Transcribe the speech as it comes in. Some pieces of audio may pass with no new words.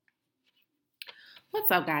What's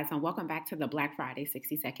up, guys, and welcome back to the Black Friday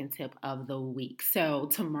 60-second tip of the week. So,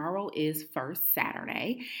 tomorrow is first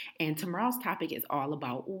Saturday, and tomorrow's topic is all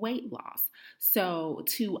about weight loss. So,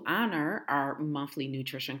 to honor our monthly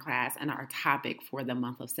nutrition class and our topic for the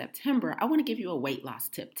month of September, I want to give you a weight loss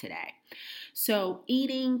tip today. So,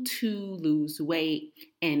 eating to lose weight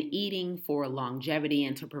and eating for longevity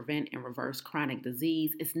and to prevent and reverse chronic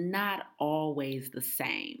disease is not always the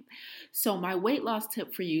same. So, my weight loss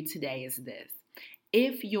tip for you today is this.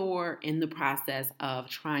 If you're in the process of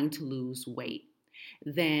trying to lose weight,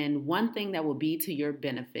 then one thing that will be to your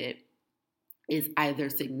benefit is either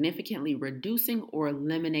significantly reducing or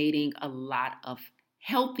eliminating a lot of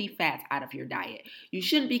healthy fats out of your diet. You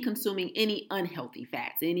shouldn't be consuming any unhealthy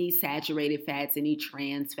fats, any saturated fats, any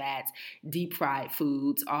trans fats, deep fried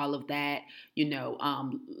foods, all of that,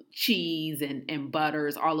 cheese and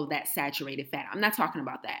butters, all of that saturated fat. I'm not talking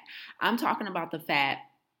about that. I'm talking about the fat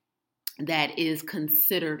that is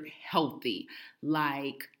considered healthy,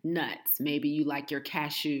 like nuts. Maybe you like your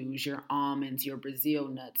cashews, your almonds, your Brazil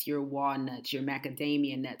nuts, your walnuts, your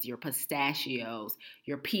macadamia nuts, your pistachios,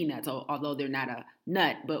 your peanuts, although they're not a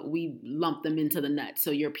nut, but we lump them into the nuts.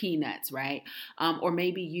 So your peanuts, right? Or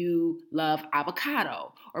maybe you love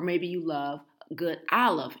avocado, or maybe you love good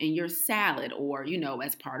olive in your salad, or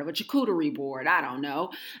as part of a charcuterie board. I don't know.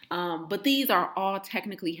 But these are all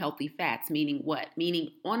technically healthy fats. Meaning what?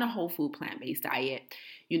 Meaning on a whole food plant-based diet,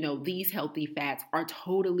 these healthy fats are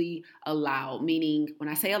totally allowed. Meaning when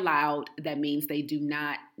I say allowed, that means they do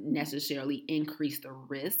not necessarily increase the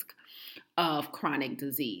risk of chronic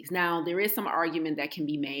disease. Now, there is some argument that can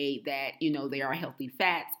be made that, they are healthy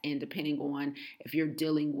fats, and depending on if you're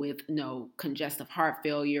dealing with, congestive heart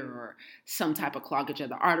failure or some type of cloggage of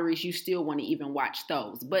the arteries, you still want to even watch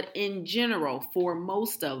those. But in general, for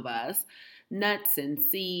most of us, nuts and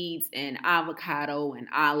seeds and avocado and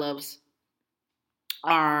olives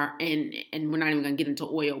are, and we're not even going to get into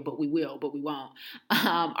oil, but we will, but we won't,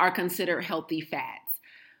 are considered healthy fats.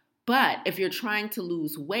 But if you're trying to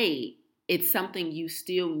lose weight, it's something you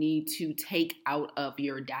still need to take out of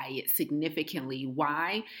your diet significantly.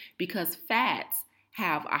 Why? Because fats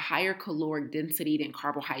have a higher caloric density than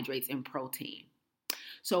carbohydrates and protein.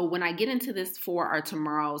 So when I get into this for our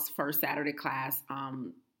tomorrow's first Saturday class,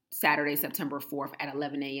 Saturday, September 4th at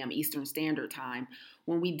 11 a.m. Eastern Standard Time,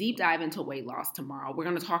 when we deep dive into weight loss tomorrow, we're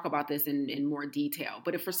going to talk about this in more detail.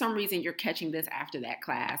 But if for some reason you're catching this after that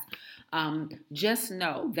class, just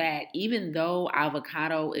know that even though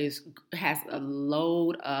avocado has a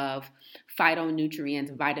load of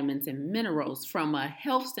phytonutrients, vitamins, and minerals, from a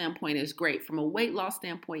health standpoint, is great. From a weight loss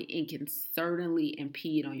standpoint, it can certainly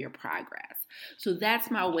impede on your progress. So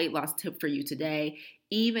that's my weight loss tip for you today.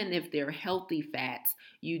 Even if they're healthy fats,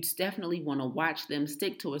 you definitely want to watch them,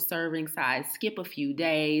 stick to a serving size, skip a few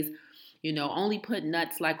days, only put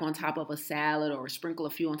nuts like on top of a salad or sprinkle a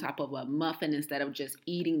few on top of a muffin instead of just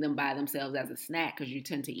eating them by themselves as a snack because you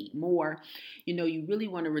tend to eat more. You really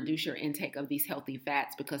want to reduce your intake of these healthy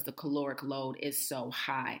fats because the caloric load is so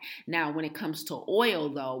high. Now, when it comes to oil,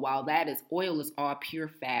 though, while oil is all pure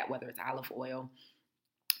fat, whether it's olive oil,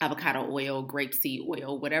 avocado oil, grapeseed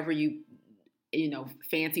oil, whatever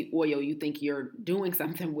fancy oil you think you're doing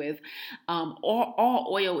something with, all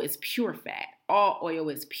oil is pure fat. All oil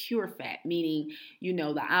is pure fat, meaning,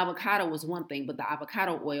 the avocado is one thing, but the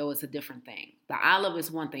avocado oil is a different thing. The olive is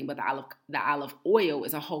one thing, but the olive oil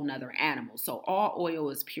is a whole nother animal. So all oil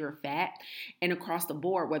is pure fat. And across the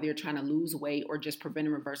board, whether you're trying to lose weight or just prevent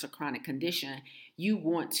and reverse a chronic condition, you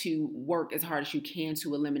want to work as hard as you can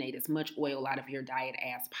to eliminate as much oil out of your diet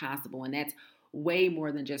as possible. And that's way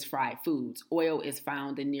more than just fried foods. Oil is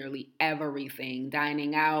found in nearly everything.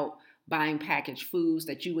 Dining out, buying packaged foods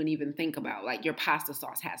that you wouldn't even think about. Like your pasta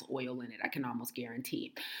sauce has oil in it, I can almost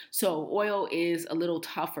guarantee. So oil is a little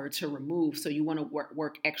tougher to remove. So you want to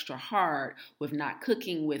work extra hard with not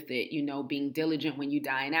cooking with it, being diligent when you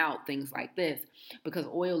dine out, things like this, because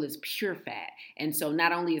oil is pure fat. And so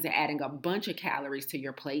not only is it adding a bunch of calories to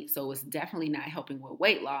your plate, so it's definitely not helping with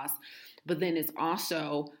weight loss, but then it's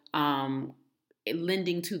also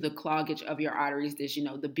lending to the cloggage of your arteries,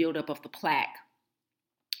 the buildup of the plaque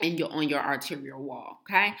on your arterial wall.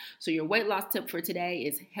 Okay. So your weight loss tip for today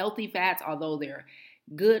is healthy fats, although they're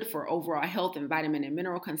good for overall health and vitamin and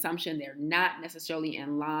mineral consumption, they're not necessarily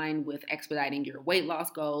in line with expediting your weight loss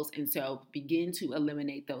goals. And so begin to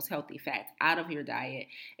eliminate those healthy fats out of your diet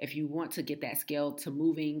if you want to get that scale to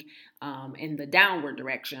moving in the downward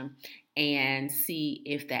direction. and see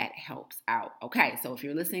if that helps out. Okay, so if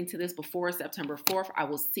you're listening to this before September 4th, I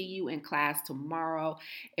will see you in class tomorrow.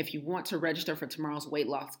 If you want to register for tomorrow's weight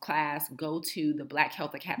loss class, go to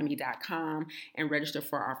theblackhealthacademy.com and register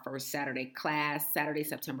for our first Saturday class, Saturday,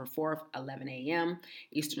 September 4th, 11 a.m.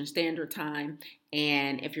 Eastern Standard Time.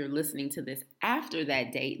 And if you're listening to this after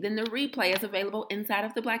that date, then the replay is available inside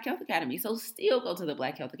of the Black Health Academy. So still go to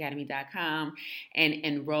theblackhealthacademy.com and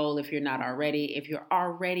enroll if you're not already. If you're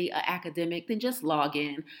already an academic, then just log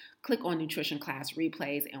in, click on nutrition class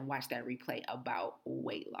replays, and watch that replay about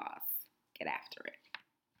weight loss. Get after it.